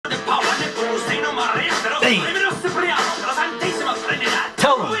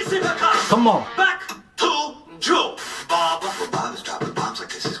on. Back to Joe. Bob is dropping bombs like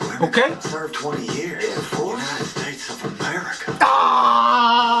this is where Okay. served 20 years in the United States of America.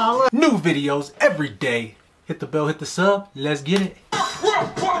 Ah, new videos every day. Hit the bell, hit the sub. Let's get it.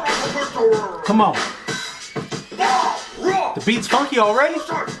 Come on. The beat's funky already.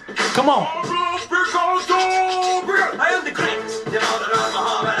 Come on. I am the greatest. The modern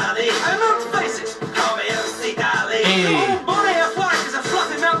Muhammad Ali. I'm not to face it. Call me MC Ali. Hey. The whole body of work is a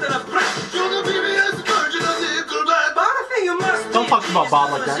fluffy mountain of crap. You're the BBS version of the equal black. But I think you must Don't talk about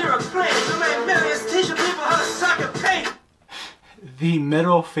Bob like that. Zero grade. You made millions teaching people how to suck a paint. The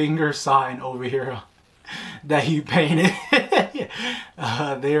middle finger sign over here that he painted.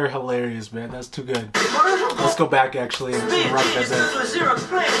 They are hilarious, man. That's too good. Let's go back actually and rock that back.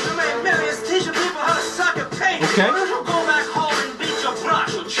 Okay. Go back home and beat your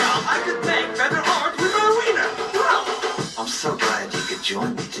brush, child. I could make better art with my wiener. I'm so glad you could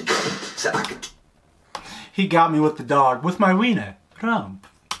join me today, so I could. He got me with the dog with my wiener. Come on.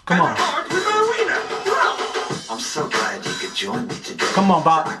 I'm so glad you could join me today. Come on,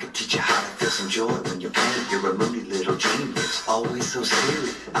 Bob. So I could teach you how to feel some joy when you're painted. You're a moody little genius, always so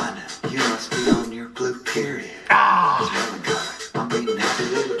serious. I know you must be on your blue period. Ah. It's melancholy. I'm reading happy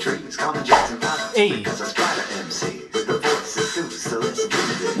little dreams. Call me Jackson Pollock. Hey. Because I splatter MC with the voice of Sue. So let's do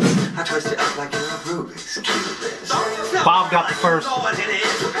this. I twist it up like you're a Rubik's Cube. Bob got the first. You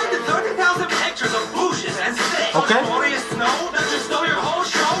painted 30,000 pictures of bushes and snakes. Okay. Glorious snow that just stole your whole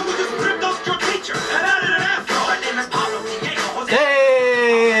show. You just ripped off your teacher and added an afro. My name is Pablo Picasso.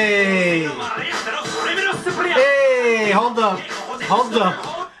 Hey! Hey! Hold up! Hold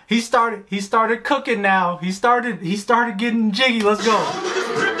up! He started cooking now. He started getting jiggy. Let's go. You just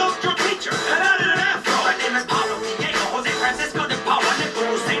ripped off your teacher and added an afro. My name is Pablo Picasso. Jose Francisco de Paula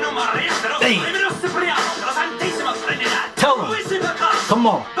Nicolosino Maria. Tell him. Come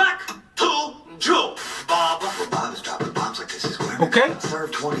on. Back to Joe. Bob is dropping bombs like this is where Okay.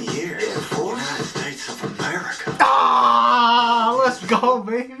 served 20 years in the United States of America. Ah, let's go,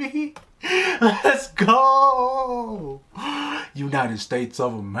 baby. Let's go. United States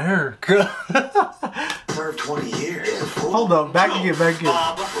of America. Served 20 years in the Hold up, back again.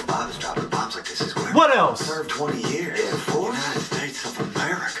 Bob is dropping bombs like this is where What else? served 20 years in the United States of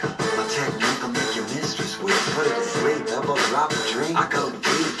America. My technique will make your mistress weak. Put her to sleep, elbow drop a drink. I go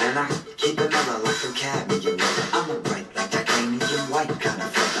deep and I keep it mellow like some cadmium. I'm a bright like titanium white kind of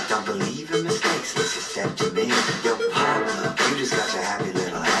fella. Don't believe in mistakes, let's just step to me. Yo, Pablo, you just got your happy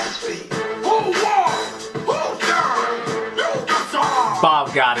little ass beat.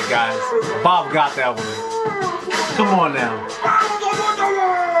 Bob got it, guys. Bob got that one. Come on now.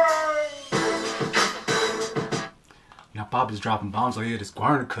 Now Bob is dropping bombs like it is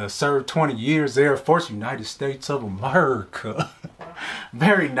Guernica. Served 20 years, Air Force, United States of America.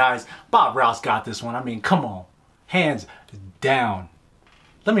 Very nice. Bob Rouse got this one. I mean, come on. Hands down.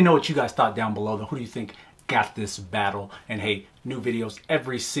 Let me know what you guys thought down below, though. Who do you think got this battle? And hey, new videos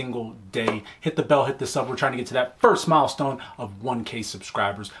every single day. Hit the bell, hit the sub. We're trying to get to that first milestone of 1K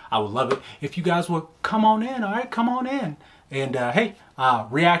subscribers. I would love it if you guys would come on in. All right, come on in. And hey,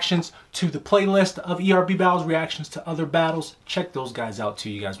 reactions to the playlist of ERB battles, reactions to other battles. Check those guys out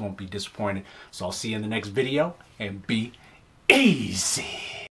too. You guys won't be disappointed. So I'll see you in the next video, and be easy.